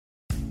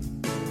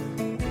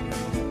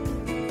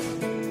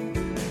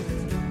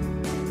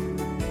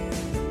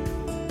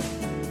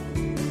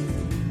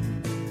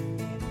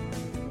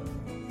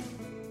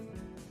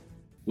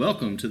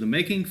Welcome to the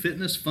Making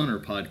Fitness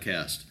Funner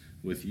podcast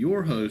with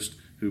your host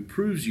who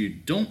proves you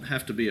don't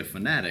have to be a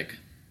fanatic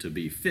to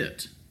be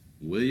fit,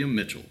 William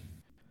Mitchell.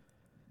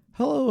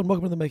 Hello and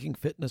welcome to the Making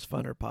Fitness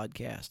Funner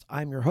podcast.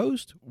 I'm your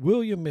host,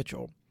 William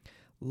Mitchell.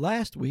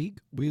 Last week,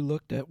 we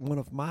looked at one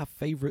of my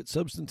favorite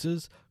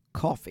substances,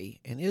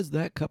 coffee. And is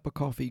that cup of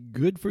coffee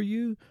good for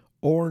you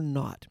or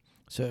not?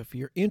 So if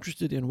you're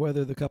interested in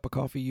whether the cup of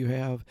coffee you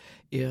have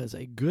is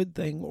a good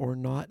thing or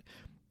not,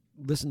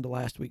 listen to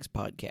last week's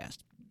podcast.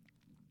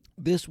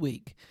 This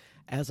week,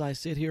 as I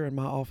sit here in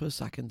my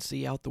office, I can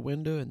see out the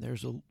window and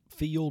there's a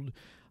field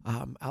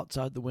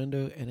outside the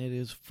window and it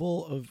is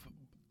full of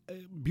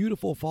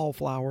beautiful fall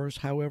flowers.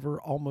 However,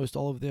 almost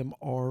all of them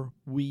are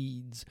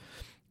weeds.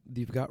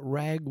 You've got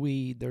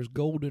ragweed, there's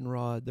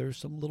goldenrod, there's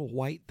some little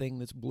white thing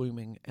that's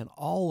blooming, and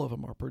all of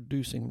them are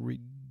producing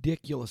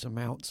ridiculous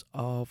amounts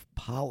of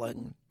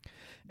pollen.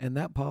 And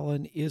that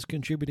pollen is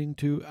contributing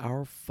to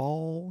our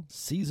fall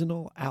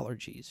seasonal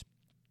allergies.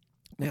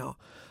 Now,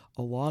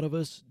 a lot of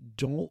us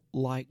don't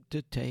like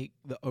to take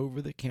the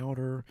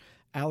over-the-counter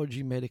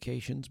allergy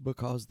medications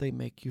because they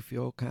make you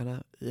feel kind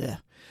of ugh.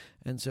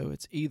 And so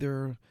it's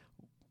either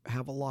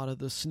have a lot of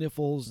the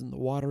sniffles and the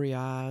watery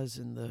eyes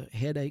and the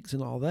headaches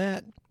and all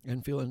that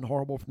and feeling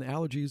horrible from the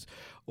allergies,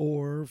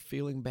 or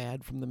feeling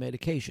bad from the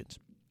medications.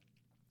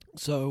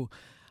 So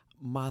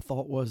my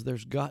thought was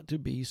there's got to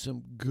be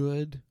some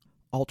good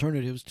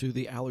alternatives to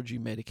the allergy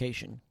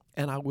medication.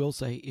 And I will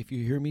say, if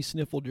you hear me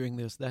sniffle during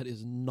this, that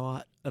is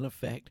not an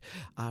effect.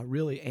 I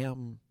really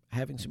am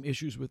having some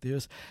issues with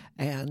this,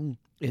 and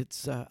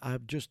it's I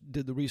just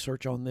did the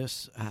research on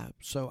this,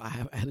 so I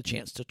haven't had a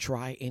chance to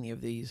try any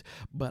of these,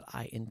 but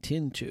I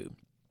intend to.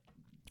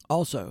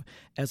 Also,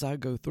 as I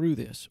go through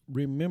this,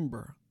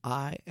 remember,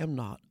 I am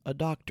not a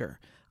doctor.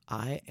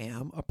 I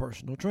am a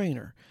personal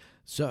trainer.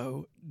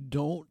 So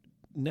don't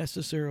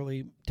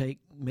necessarily take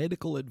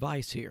medical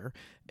advice here.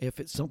 If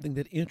it's something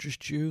that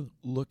interests you,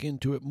 look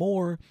into it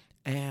more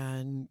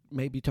and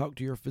maybe talk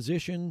to your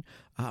physician.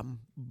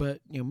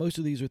 But most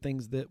of these are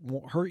things that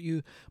won't hurt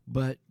you,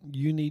 but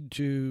you need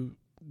to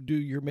do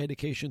your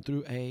medication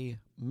through a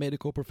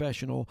medical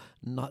professional,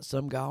 not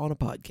some guy on a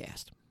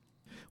podcast.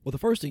 Well, the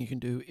first thing you can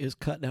do is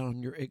cut down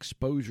on your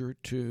exposure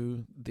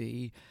to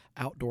the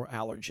outdoor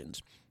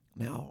allergens.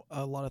 Now,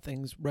 a lot of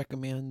things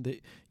recommend that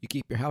you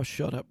keep your house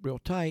shut up real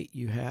tight.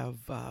 You have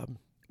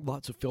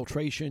lots of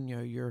filtration,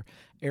 your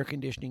air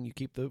conditioning, you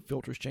keep the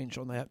filters changed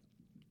on that.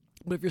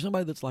 But if you're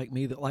somebody that's like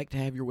me that like to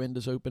have your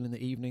windows open in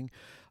the evening,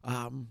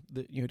 to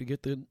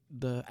get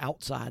the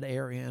outside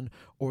air in,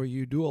 or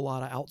you do a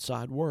lot of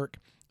outside work,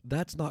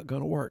 that's not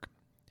going to work.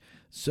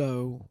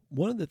 So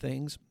one of the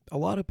things, a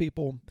lot of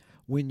people,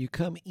 when you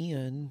come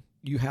in,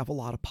 you have a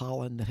lot of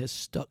pollen that has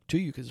stuck to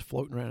you because it's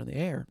floating around in the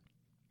air.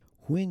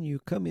 When you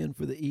come in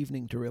for the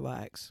evening to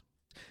relax,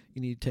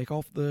 you need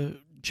to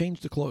change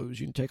the clothes.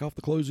 You can take off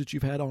the clothes that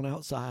you've had on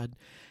outside.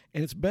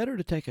 And it's better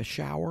to take a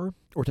shower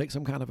or take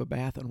some kind of a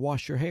bath and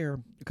wash your hair,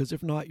 because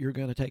if not, you're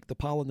going to take the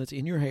pollen that's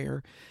in your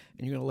hair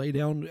and you're going to lay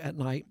down at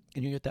night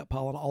and you get that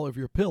pollen all over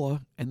your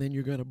pillow, and then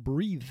you're going to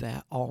breathe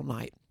that all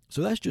night.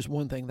 So that's just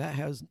one thing. That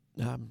has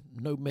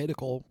no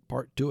medical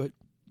part to it.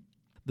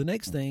 The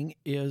next thing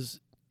is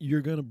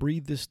you're going to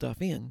breathe this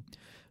stuff in.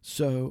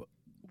 So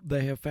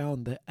they have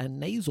found that a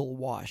nasal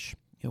wash,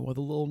 with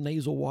the little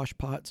nasal wash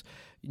pots,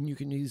 you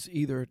can use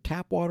either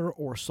tap water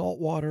or salt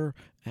water,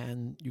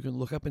 and you can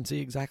look up and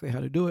see exactly how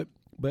to do it.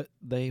 But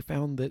they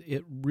found that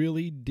it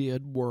really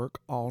did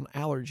work on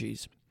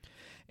allergies.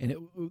 And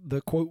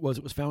the quote was,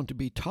 it was found to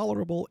be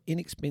tolerable,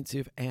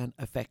 inexpensive, and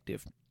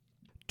effective.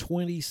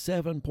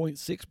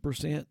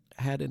 27.6%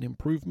 had an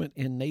improvement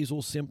in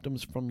nasal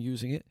symptoms from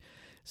using it.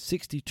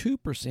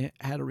 62%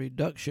 had a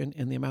reduction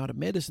in the amount of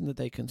medicine that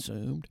they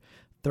consumed.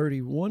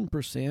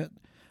 31%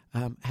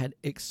 had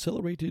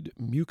accelerated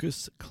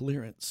mucus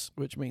clearance,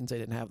 which means they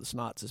didn't have the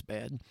snots as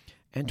bad.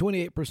 And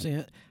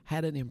 28%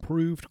 had an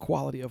improved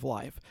quality of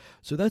life.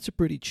 So that's a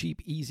pretty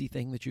cheap, easy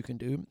thing that you can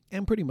do.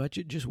 And pretty much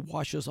it just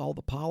washes all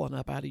the pollen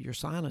up out of your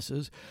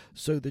sinuses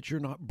so that you're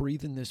not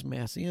breathing this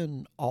mess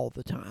in all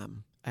the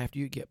time after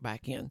you get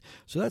back in.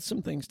 So that's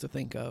some things to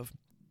think of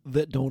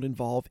that don't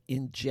involve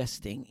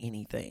ingesting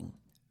anything.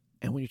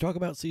 And when you talk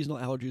about seasonal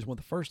allergies, one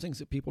of the first things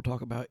that people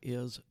talk about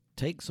is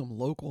take some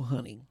local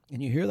honey.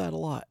 And you hear that a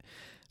lot.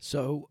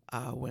 So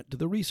I went to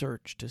the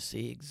research to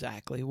see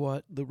exactly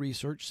what the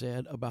research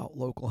said about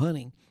local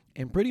honey.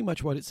 And pretty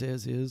much what it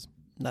says is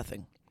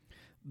nothing.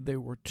 There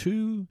were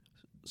 2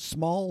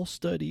 small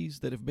studies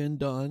that have been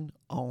done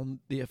on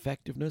the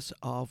effectiveness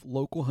of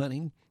local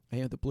honey. They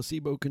have the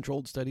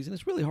placebo-controlled studies, and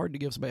it's really hard to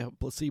give somebody a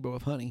placebo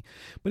of honey.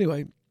 But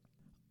anyway,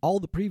 all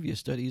the previous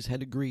studies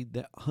had agreed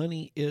that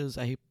honey is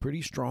a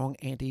pretty strong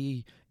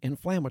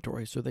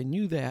anti-inflammatory. So they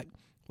knew that.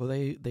 Well,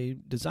 they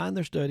designed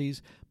their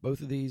studies,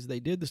 both of these.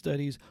 They did the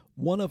studies.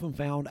 One of them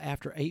found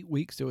after 8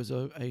 weeks there was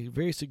a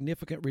very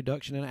significant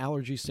reduction in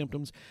allergy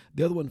symptoms.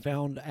 The other one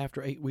found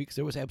after 8 weeks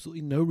there was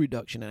absolutely no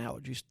reduction in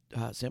allergy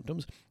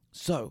symptoms.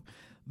 So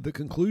the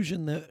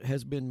conclusion that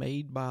has been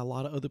made by a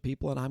lot of other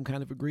people, and I'm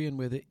kind of agreeing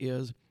with it,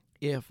 is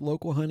If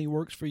local honey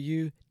works for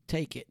you,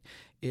 take it.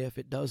 If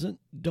it doesn't,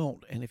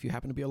 don't. And if you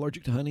happen to be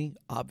allergic to honey,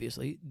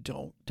 obviously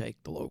don't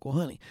take the local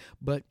honey.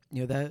 But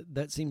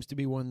that seems to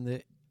be one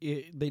that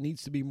there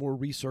needs to be more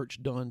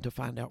research done to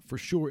find out for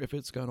sure if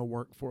it's going to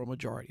work for a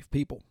majority of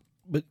people.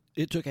 But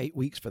it took 8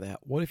 weeks for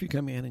that. What if you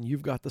come in and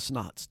you've got the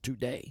snots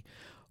today?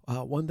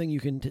 One thing you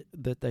can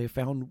that they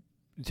found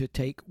to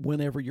take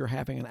whenever you're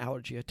having an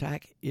allergy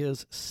attack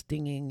is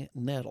stinging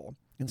nettle.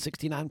 And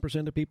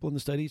 69% of people in the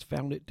studies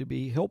found it to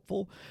be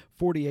helpful.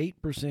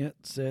 48%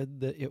 said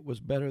that it was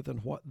better than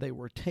what they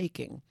were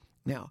taking.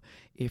 Now,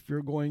 if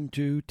you're going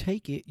to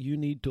take it, you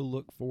need to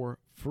look for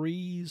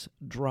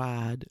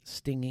freeze-dried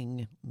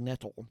stinging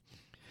nettle.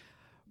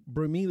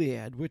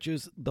 Bromeliad, which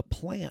is the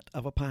plant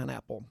of a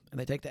pineapple, and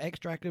they take the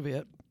extract of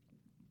it,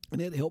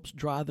 and it helps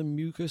dry the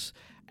mucus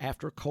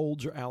after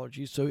colds or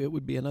allergies. So it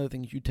would be another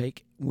thing you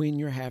take when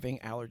you're having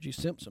allergy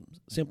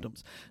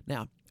symptoms.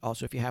 Now,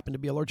 also, if you happen to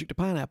be allergic to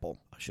pineapple,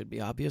 should be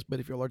obvious,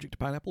 but if you're allergic to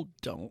pineapple,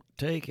 don't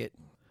take it.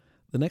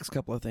 The next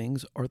couple of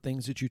things are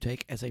things that you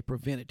take as a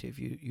preventative.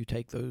 You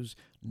take those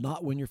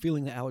not when you're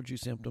feeling the allergy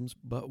symptoms,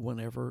 but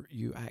whenever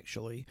you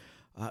actually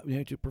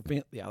to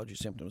prevent the allergy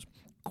symptoms.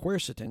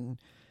 Quercetin,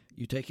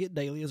 you take it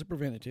daily as a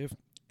preventative,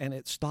 and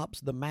it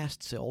stops the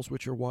mast cells,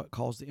 which are what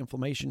cause the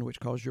inflammation, which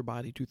cause your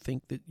body to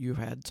think that you've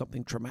had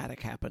something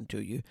traumatic happen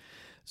to you.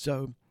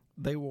 So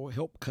they will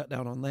help cut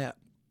down on that.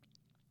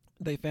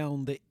 They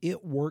found that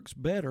it works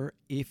better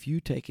if you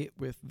take it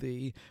with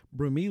the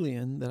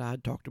bromelain that I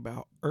talked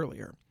about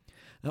earlier.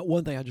 Now,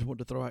 one thing I just wanted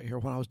to throw out here,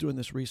 when I was doing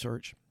this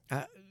research,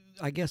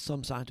 I guess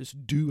some scientists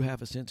do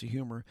have a sense of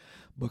humor,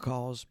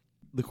 because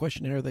the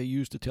questionnaire they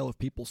used to tell if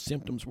people's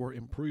symptoms were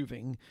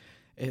improving,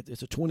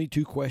 it's a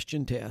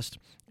 22-question test,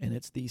 and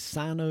it's the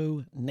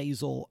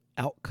Sino-Nasal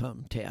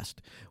Outcome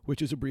Test,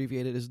 which is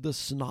abbreviated as the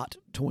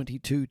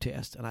SNOT-22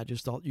 test. And I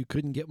just thought you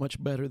couldn't get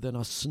much better than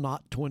a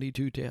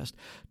SNOT-22 test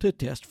to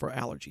test for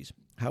allergies.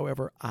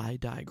 However, I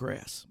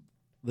digress.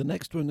 The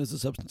next one is a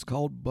substance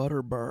called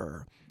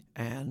Butterbur.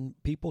 And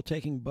people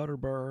taking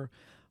Butterbur,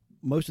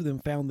 most of them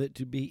found that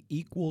to be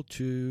equal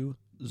to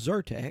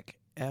Zyrtec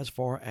as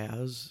far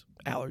as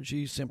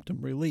allergy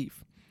symptom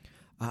relief.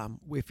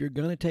 If you're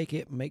going to take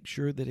it, make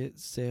sure that it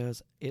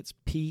says it's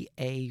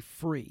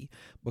PA-free,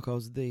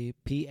 because the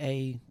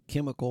PA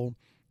chemical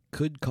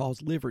could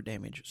cause liver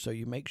damage. So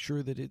you make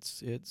sure that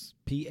it's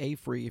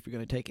PA-free if you're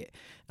going to take it.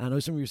 And I know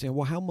some of you are saying,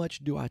 well, how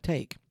much do I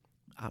take?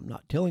 I'm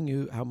not telling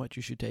you how much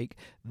you should take.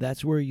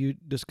 That's where you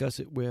discuss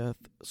it with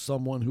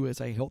someone who is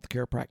a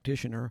healthcare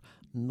practitioner,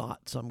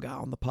 not some guy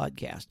on the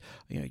podcast.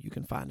 You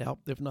can find out,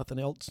 if nothing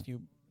else,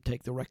 you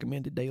take the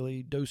recommended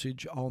daily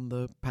dosage on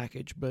the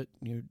package, but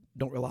you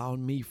don't rely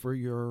on me for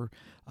your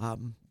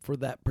for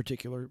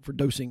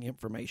dosing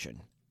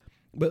information.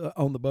 But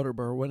on the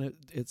Butterbur, when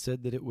it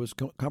said that it was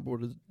comparable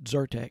to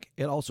Zyrtec,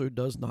 it also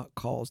does not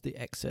cause the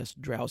excess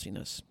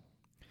drowsiness.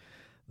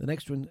 The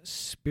next one,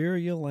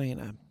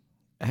 spirulina.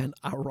 And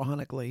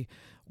ironically,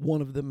 one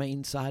of the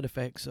main side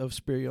effects of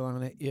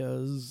spirulina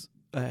is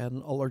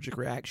an allergic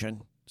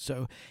reaction.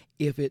 So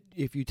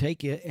if you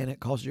take it and it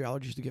causes your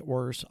allergies to get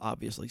worse,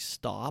 obviously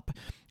stop.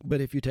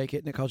 But if you take it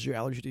and it causes your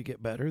allergy to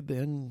get better,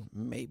 then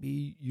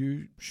maybe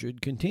you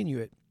should continue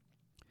it.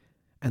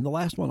 And the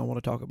last one I want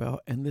to talk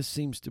about, and this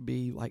seems to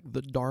be like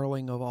the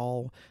darling of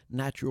all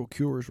natural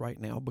cures right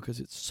now because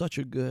it's such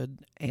a good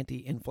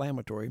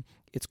anti-inflammatory,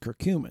 it's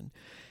curcumin.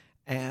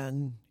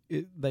 And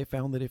they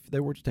found that if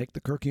they were to take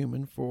the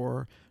curcumin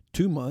for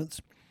 2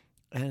 months,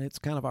 and it's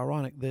kind of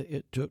ironic that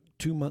it took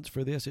 2 months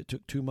for this, it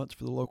took 2 months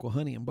for the local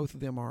honey, and both of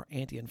them are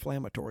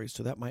anti-inflammatories,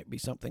 so that might be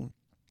something.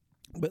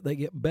 But they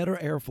get better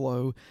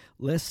airflow,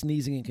 less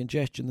sneezing and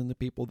congestion than the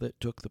people that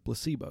took the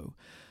placebo.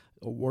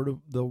 The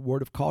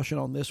word of caution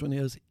on this one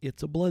is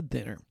it's a blood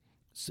thinner.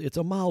 It's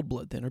a mild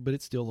blood thinner, but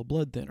it's still a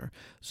blood thinner.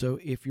 So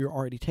if you're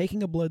already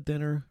taking a blood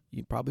thinner,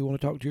 you probably want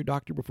to talk to your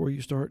doctor before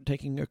you start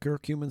taking a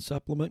curcumin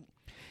supplement.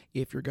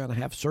 If you're going to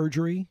have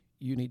surgery,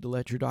 you need to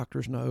let your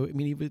doctors know. I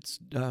mean, if it's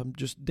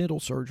just dental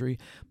surgery,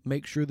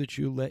 make sure that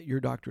you let your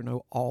doctor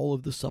know all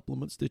of the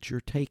supplements that you're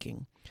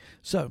taking.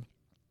 So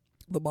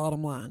the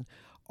bottom line,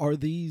 are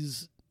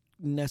these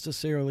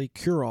necessarily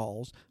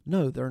cure-alls?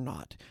 No, they're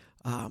not.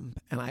 And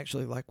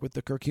actually, like with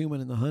the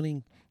curcumin and the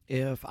honey,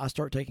 if I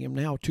start taking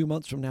them now, 2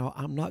 months from now,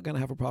 I'm not going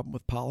to have a problem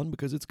with pollen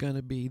because it's going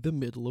to be the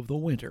middle of the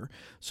winter,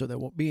 so there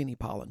won't be any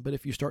pollen. But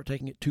if you start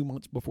taking it 2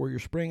 months before your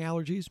spring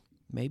allergies,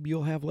 maybe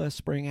you'll have less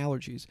spring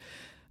allergies.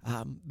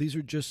 These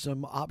are just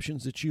some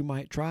options that you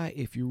might try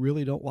if you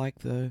really don't like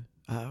the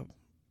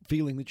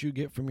feeling that you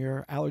get from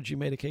your allergy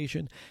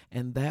medication,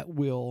 and that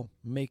will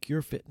make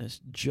your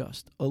fitness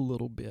just a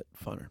little bit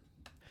funner.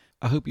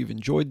 I hope you've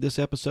enjoyed this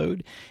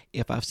episode.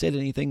 If I've said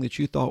anything that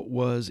you thought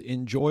was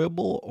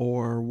enjoyable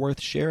or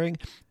worth sharing,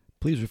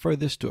 please refer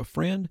this to a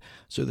friend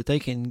so that they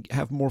can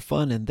have more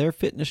fun in their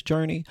fitness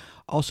journey.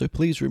 Also,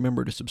 please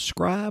remember to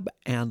subscribe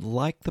and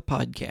like the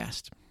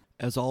podcast.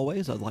 As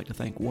always, I'd like to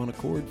thank One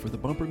Accord for the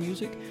bumper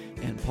music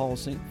and Paul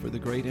Sink for the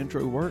great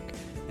intro work.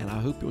 And I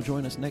hope you'll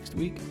join us next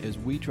week as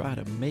we try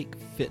to make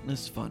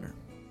fitness funner.